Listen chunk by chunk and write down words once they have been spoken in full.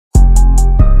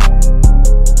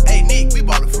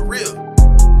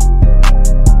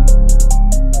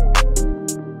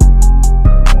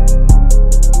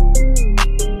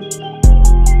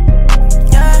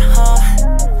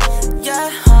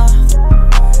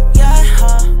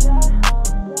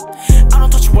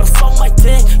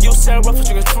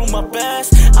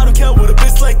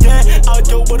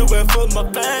what away from my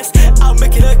best. I'll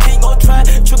make it a king on track.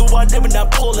 저도 안 되면 난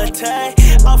polite.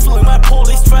 I'm feeling my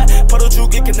police threat. 바로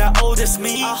죽일게 나 oh that's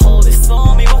me. I hold it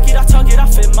on me. walk이라 talk이라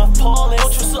fit my polish.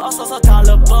 멈출 수 없어서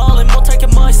달라버린 못할 게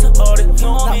뭐 있어 어린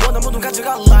놈이. 나 원한 모든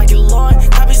가져가 like it long.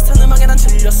 다 비슷한 음악에 난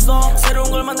틀렸어. 새로운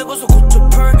걸 만들고서 고쳐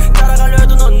per. 따라가려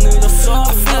해도 넌 늦었어.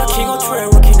 I feel like king on track.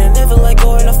 Working and living like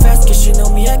oil or fast. Cause you know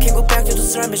me I can't go back to the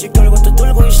start. 매직 돌고 또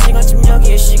돌고 이 시간쯤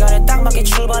여기에 시간에 딱 맞게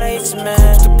출발해 있으면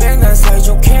또 백난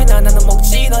사이좋게 나는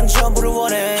먹지 넌 전부를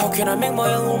원해. How can I make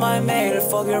my own my mail.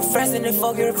 Fuck your friends and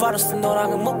fuck your fathers.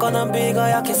 너랑은 못 가는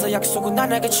비가 약해서 약속은 난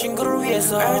내게 친구를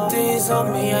위해서. Everything's on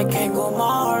me I can't go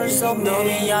my heart's on me.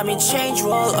 너니 I'm in change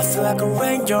world. I feel like a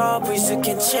raindrop. Please you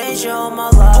can change all my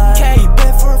life. Okay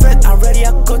been for it I'm ready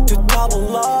I go to double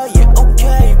law. Yeah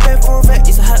okay been for it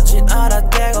이제 하진 않아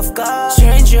take off God.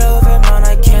 Change of it man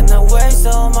I cannot waste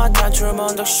all my time.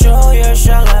 Truman Dork show your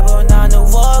shot level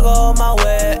나는 walk on my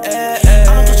way. I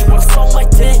don't touch you with a song like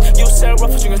that. You say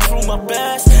rough but you get through my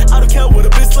best. I don't care what a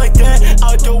bitch like that.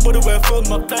 I'll do what away from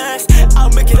my best. I'll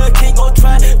make it a king on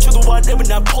track. 저도 안 되면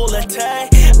난 polite.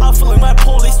 I'm feeling my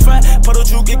police threat. 바로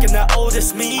죽일게 나 oh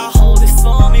that's me. I hold it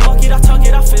on me. walk이라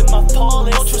talk이라 fit my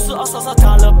polish. 멈출 수 없어서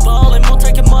달라버린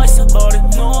못할 게 뭐 있어 어린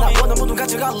놈이. 나 원한 모든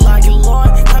가져가 like it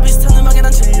long. 다 비슷한 음악에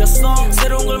난 틀렸어.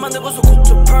 새로운 걸 만들고서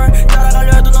고쳐 per.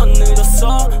 따라가려 해도 넌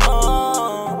늦었어.